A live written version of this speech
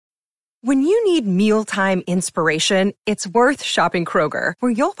When you need mealtime inspiration, it's worth shopping Kroger,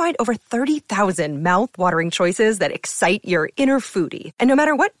 where you'll find over 30,000 mouth-watering choices that excite your inner foodie. And no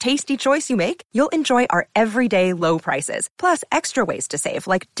matter what tasty choice you make, you'll enjoy our everyday low prices, plus extra ways to save,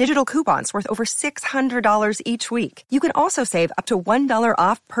 like digital coupons worth over $600 each week. You can also save up to $1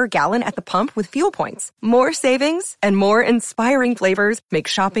 off per gallon at the pump with fuel points. More savings and more inspiring flavors make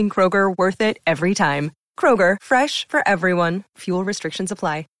shopping Kroger worth it every time. Kroger, fresh for everyone. Fuel restrictions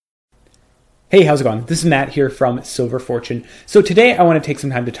apply. Hey, how's it going? This is Matt here from Silver Fortune. So today I want to take some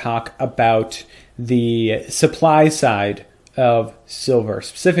time to talk about the supply side of silver,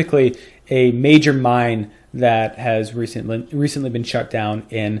 specifically a major mine that has recently been shut down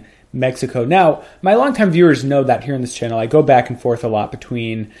in Mexico. Now, my longtime viewers know that here on this channel, I go back and forth a lot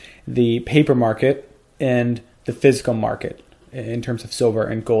between the paper market and the physical market in terms of silver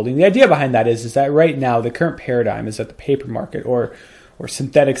and gold. And the idea behind that is that right now the current paradigm is that the paper market or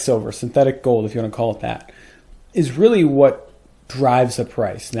synthetic silver, synthetic gold, if you want to call it that, is really what drives the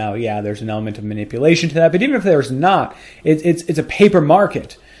price. Now, yeah, there's an element of manipulation to that, but even if there's not, it's a paper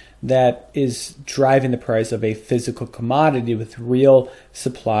market that is driving the price of a physical commodity with real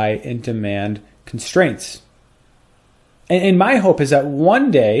supply and demand constraints. And my hope is that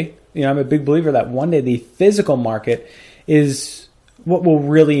one day, I'm a big believer that one day the physical market is what will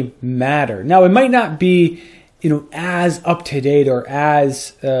really matter. Now, it might not be as up to date or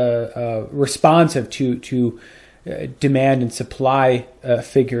as responsive to demand and supply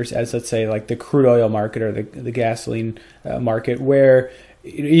figures as, let's say, like the crude oil market or the gasoline market, where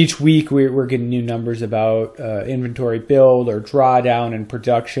each week we're getting new numbers about inventory build or drawdown and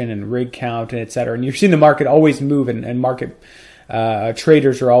production and rig count and et cetera. And you're seeing the market always move, and market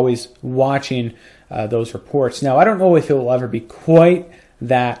traders are always watching those reports. Now, I don't know if it will ever be quite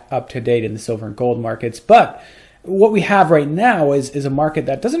that up to date in the silver and gold markets, but what we have right now is a market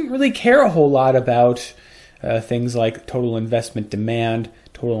that doesn't really care a whole lot about things like total investment demand,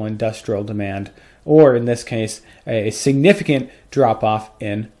 total industrial demand, or in this case, a significant drop off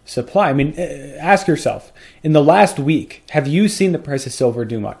in supply. I mean, ask yourself, in the last week, have you seen the price of silver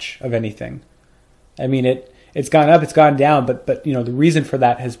do much of anything? I mean, it's gone up, it's gone down, but the reason for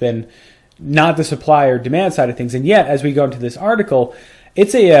that has been not the supply or demand side of things. And yet, as we go into this article,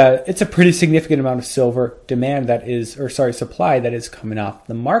 it's a pretty significant amount of silver supply that is coming off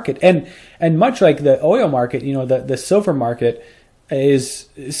the market. And much like the oil market, the silver market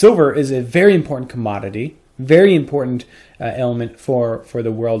silver is a very important commodity, very important element for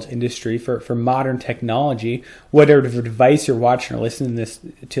the world's industry, for modern technology. Whatever device you're watching or listening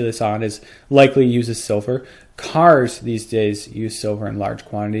to this on is likely uses silver. Cars these days use silver in large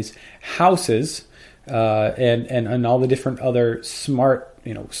quantities. Houses and all the different other smart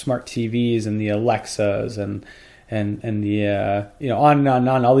TVs and the Alexas and the on and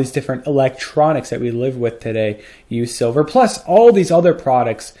on, all these different electronics that we live with today use silver, plus all these other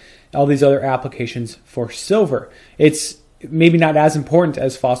products, all these other applications for silver. It's maybe not as important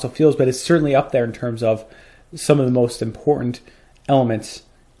as fossil fuels, but it's certainly up there in terms of some of the most important elements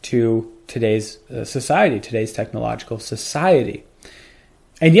to today's society, today's technological society.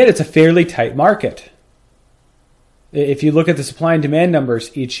 And yet it's a fairly tight market. If you look at the supply and demand numbers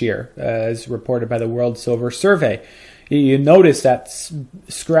each year, as reported by the World Silver Survey, you notice that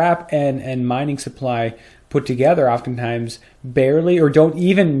scrap and mining supply put together oftentimes barely or don't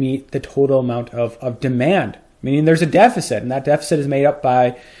even meet the total amount of demand, meaning there's a deficit, and that deficit is made up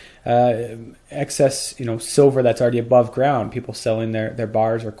by excess silver that's already above ground, people selling their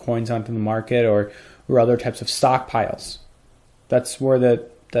bars or coins onto the market or other types of stockpiles. That's where the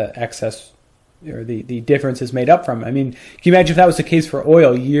excess or the difference is made up from. I mean, can you imagine if that was the case for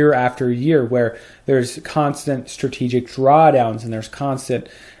oil year after year, where there's constant strategic drawdowns and there's constant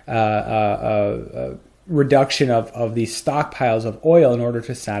reduction of these stockpiles of oil in order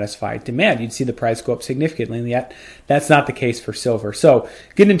to satisfy demand? You'd see the price go up significantly, and yet that's not the case for silver. So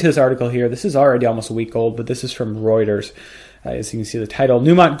getting into this article here, this is already almost a week old, but this is from Reuters. As you can see the title,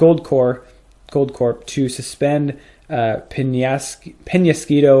 Newmont Goldcorp to suspend Peñasquito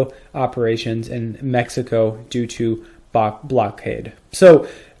operations in Mexico due to blockade. So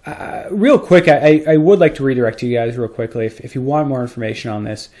real quick, I would like to redirect you guys real quickly, if you want more information on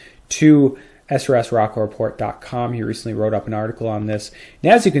this, to SRSRockoReport.com. He recently wrote up an article on this.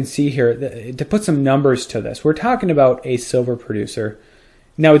 And as you can see here, to put some numbers to this, we're talking about a silver producer.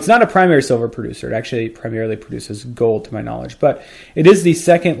 Now, it's not a primary silver producer. It actually primarily produces gold, to my knowledge, but it is the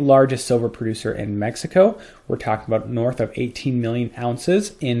second largest silver producer in Mexico. We're talking about north of 18 million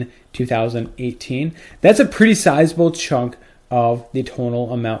ounces in 2018. That's a pretty sizable chunk of the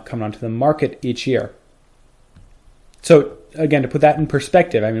total amount coming onto the market each year. So again, to put that in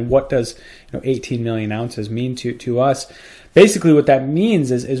perspective, I mean, what does 18 million ounces mean to us? Basically, what that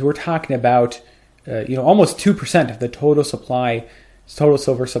means is we're talking about almost 2% of the total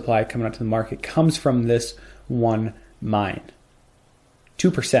silver supply coming out to the market comes from this one mine.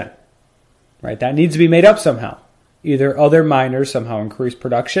 2%, right? That needs to be made up somehow. Either other miners somehow increase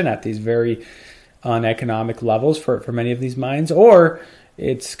production at these very uneconomic levels for many of these mines, or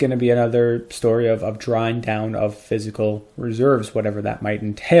it's going to be another story of drawing down of physical reserves, whatever that might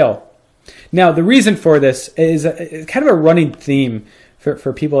entail. Now, the reason for this is kind of a running theme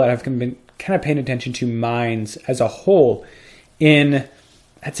for people that have been kind of paying attention to mines as a whole in,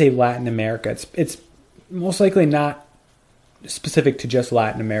 I'd say, Latin America. It's most likely not specific to just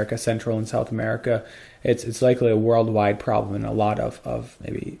Latin America, Central and South America. It's likely a worldwide problem in a lot of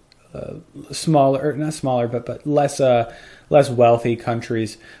maybe not smaller, but less wealthy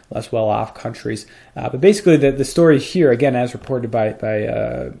countries, less well-off countries. But basically, the story here, again, as reported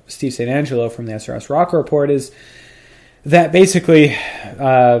by Steve St. Angelo from the SRS Rocca Report, is that basically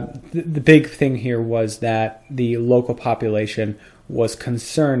the big thing here was that the local population was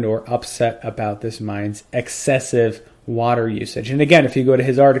concerned or upset about this mine's excessive water usage. And again, if you go to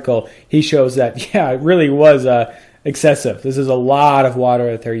his article, he shows that, it really was excessive. This is a lot of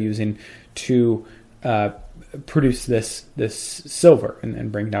water that they're using to produce this silver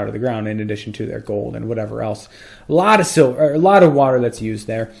and bring it out of the ground, in addition to their gold and whatever else. A lot of silver, a lot of water that's used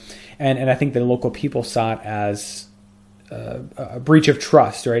there. And I think the local people saw it as a breach of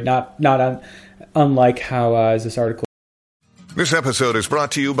trust, right? Not unlike how, as this article. This episode is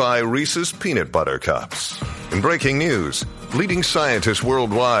brought to you by Reese's Peanut Butter Cups. In breaking news, leading scientists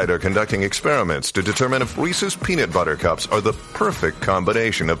worldwide are conducting experiments to determine if Reese's Peanut Butter Cups are the perfect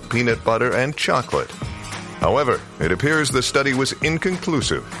combination of peanut butter and chocolate. However, it appears the study was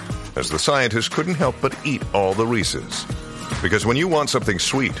inconclusive, as the scientists couldn't help but eat all the Reese's. Because when you want something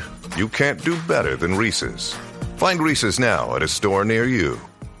sweet, you can't do better than Reese's. Find Reese's now at a store near you.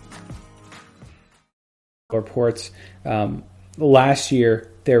 Reports last year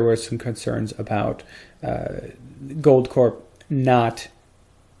there were some concerns about Goldcorp not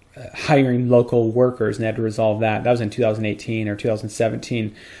hiring local workers, and they had to resolve that. That was in 2018 or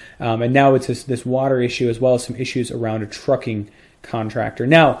 2017. And now it's this water issue, as well as some issues around a trucking contractor.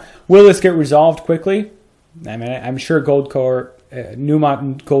 Now, will this get resolved quickly? I mean, I'm sure Goldcorp,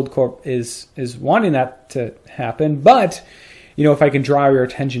 Newmont Goldcorp is wanting that to happen. But, if I can draw your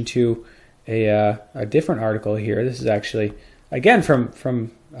attention to a different article here. This is actually, again,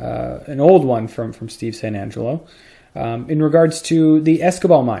 from an old one from Steve St. Angelo, in regards to the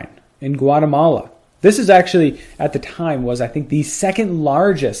Escobal mine in Guatemala. This is actually, at the time, was, I think, the second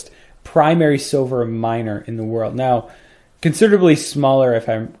largest primary silver miner in the world. Now, considerably smaller, if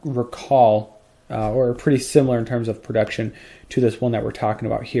I recall, or pretty similar in terms of production to this one that we're talking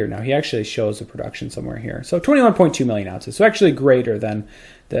about here. Now, he actually shows the production somewhere here. So 21.2 million ounces. So actually greater than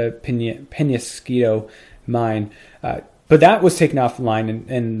the Peñasquito mine. But that was taken offline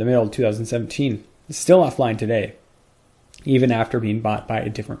in the middle of 2017. It's still offline today, even after being bought by a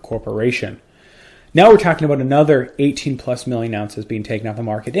different corporation. Now we're talking about another 18 plus million ounces being taken off the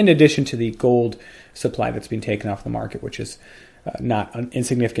market, in addition to the gold supply that's been taken off the market, which is not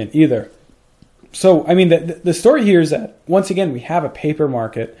insignificant either. So, I mean, the story here is that, once again, we have a paper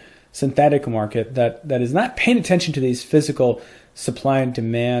market, synthetic market, that is not paying attention to these physical supply and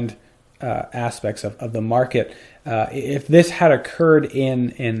demand aspects of the market. If this had occurred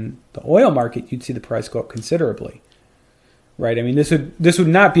in the oil market, you'd see the price go up considerably, right? I mean, this would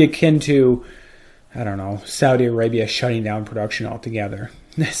not be akin to, I don't know, Saudi Arabia shutting down production altogether.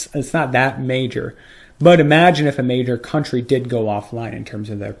 It's not that major. But imagine if a major country did go offline in terms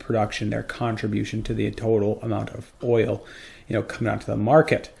of their production, their contribution to the total amount of oil, coming onto the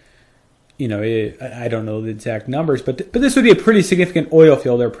market. I don't know the exact numbers, but this would be a pretty significant oil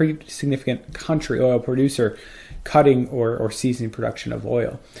field or a pretty significant country, oil producer, cutting or ceasing production of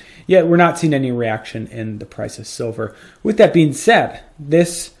oil. Yet we're not seeing any reaction in the price of silver. With that being said,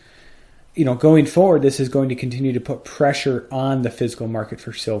 this, going forward, this is going to continue to put pressure on the physical market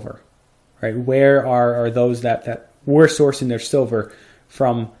for silver. Right? Where are those that were sourcing their silver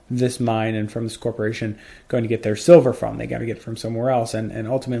from this mine and from this corporation going to get their silver from? They got to get it from somewhere else. And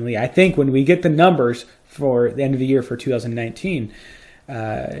ultimately, I think when we get the numbers for the end of the year for 2019,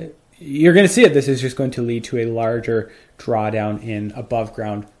 you're going to see it. This is just going to lead to a larger drawdown in above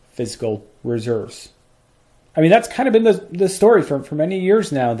ground physical reserves. I mean, that's kind of been the story for many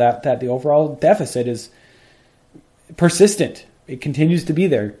years now, that the overall deficit is persistent. It continues to be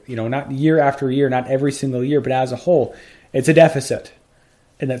there, not year after year, not every single year, but as a whole, it's a deficit.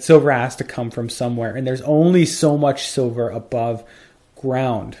 and that silver has to come from somewhere, and there's only so much silver above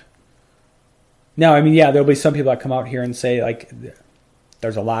ground. Now, I mean, yeah, there'll be some people that come out here and say, like,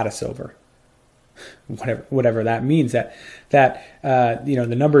 there's a lot of silver. Whatever that means, that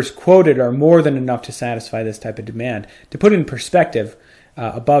the numbers quoted are more than enough to satisfy this type of demand. To put it in perspective,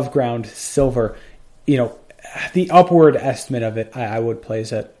 above ground silver, the upward estimate of it, I would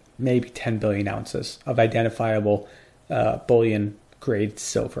place at maybe 10 billion ounces of identifiable bullion grade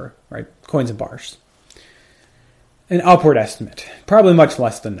silver, right? Coins and bars. An upward estimate, probably much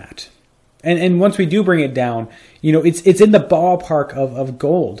less than that. And once we do bring it down, it's in the ballpark of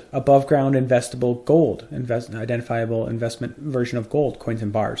gold, above ground investable gold, identifiable investment version of gold, coins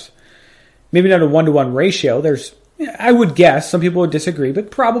and bars. Maybe not a 1-to-1 ratio. There's, I would guess, some people would disagree,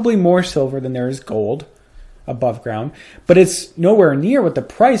 but probably more silver than there is gold above ground. But it's nowhere near what the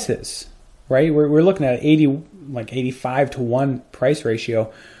price is, right? We're looking at 85-to-1 price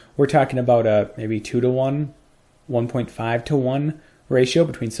ratio. We're talking about a maybe 2-to-1, 1.5-to-1 ratio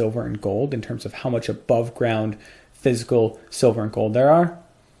between silver and gold in terms of how much above ground physical silver and gold there are.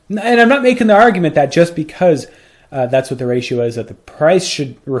 And I'm not making the argument that just because that's what the ratio is, that the price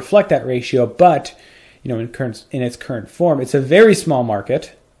should reflect that ratio, but in its current form, it's a very small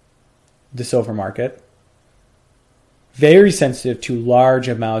market, the silver market, very sensitive to large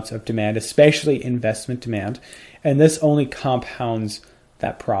amounts of demand, especially investment demand, and this only compounds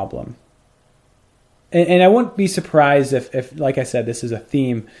that problem. And I wouldn't be surprised if, like I said, this is a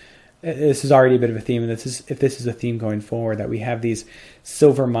theme. This is already a bit of a theme, and if this is a theme going forward, that we have these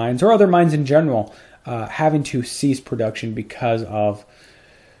silver mines or other mines in general having to cease production because of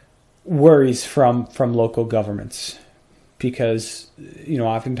worries from local governments. Because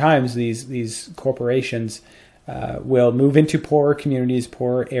oftentimes these corporations will move into poorer communities,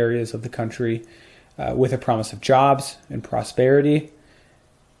 poorer areas of the country, with a promise of jobs and prosperity.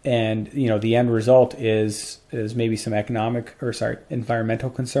 And the end result is maybe some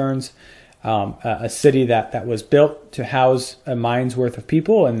environmental concerns. A city that was built to house a mine's worth of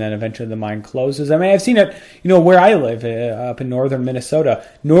people, and then eventually the mine closes. I mean, I've seen it. Where I live, up in northern Minnesota,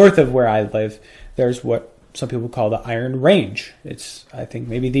 north of where I live, there's what some people call the Iron Range. It's, I think,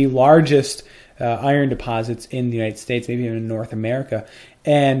 maybe the largest iron deposits in the United States, maybe even in North America,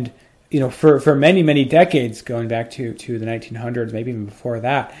 and for many, many decades, going back to the 1900s, maybe even before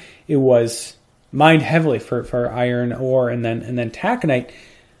that, it was mined heavily for iron ore and then taconite.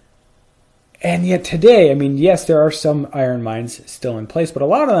 And yet today, I mean, yes, there are some iron mines still in place, but a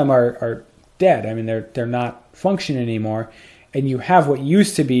lot of them are dead. I mean, they're not functioning anymore. And you have what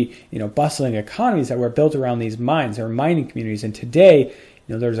used to be, bustling economies that were built around these mines or mining communities. And today,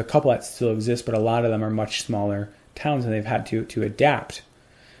 there's a couple that still exist, but a lot of them are much smaller towns, and they've had to adapt.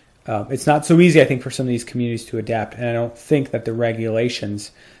 It's not so easy, I think, for some of these communities to adapt, and I don't think that the regulations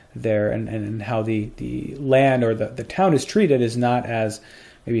there and how the land or the town is treated is not as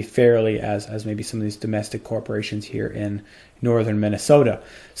maybe fairly as maybe some of these domestic corporations here in northern Minnesota.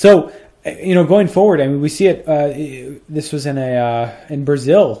 So, going forward, I mean, we see it. This was in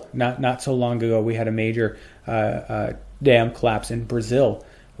Brazil not so long ago. We had a major dam collapse in Brazil.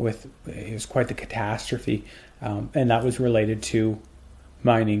 It was quite the catastrophe, and that was related to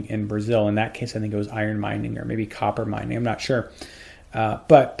mining in Brazil. In that case, I think it was iron mining or maybe copper mining. I'm not sure.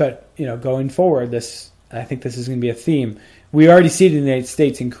 But going forward, I think this is going to be a theme. We already see it in the United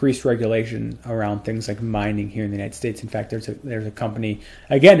States, increased regulation around things like mining here in the United States. In fact, there's a company,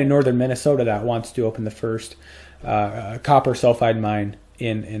 again, in northern Minnesota that wants to open the first copper sulfide mine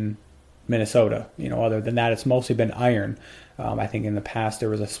in Minnesota. Other than that, it's mostly been iron. I think in the past there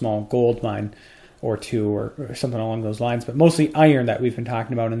was a small gold mine or two or something along those lines, but mostly iron that we've been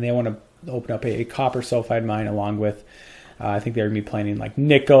talking about, and they want to open up a copper sulfide mine along with, I think they're going to be planning like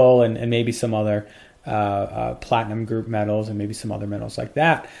nickel and maybe some other platinum group metals and maybe some other metals like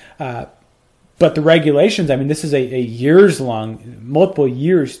that. But the regulations, I mean, this is a years-long, multiple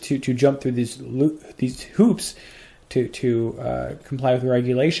years to jump through these hoops to comply with the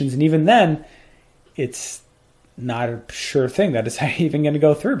regulations, and even then, it's not a sure thing that it's even going to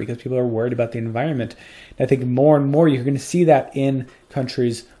go through because people are worried about the environment. And I think more and more you're going to see that in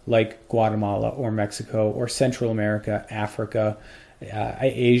countries like Guatemala or Mexico or Central America, Africa,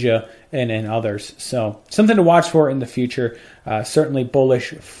 Asia, and others. So something to watch for in the future. Certainly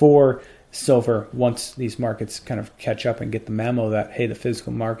bullish for silver once these markets kind of catch up and get the memo that, hey, the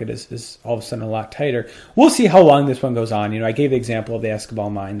physical market is all of a sudden a lot tighter. We'll see how long this one goes on. I gave the example of the Escobal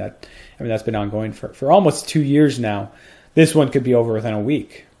mine that's been ongoing for almost 2 years now. This one could be over within a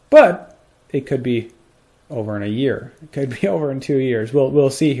week, but it could be over in a year. It could be over in 2 years. We'll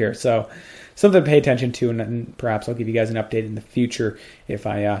see here. So something to pay attention to, and perhaps I'll give you guys an update in the future if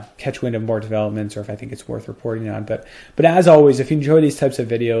I catch wind of more developments or if I think it's worth reporting on. But as always, if you enjoy these types of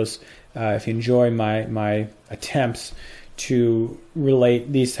videos, if you enjoy my attempts to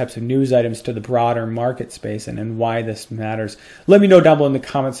relate these types of news items to the broader market space and why this matters, let me know down below in the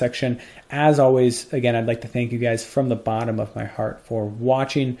comment section. As always, again, I'd like to thank you guys from the bottom of my heart for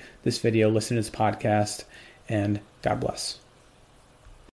watching this video, listening to this podcast, and God bless.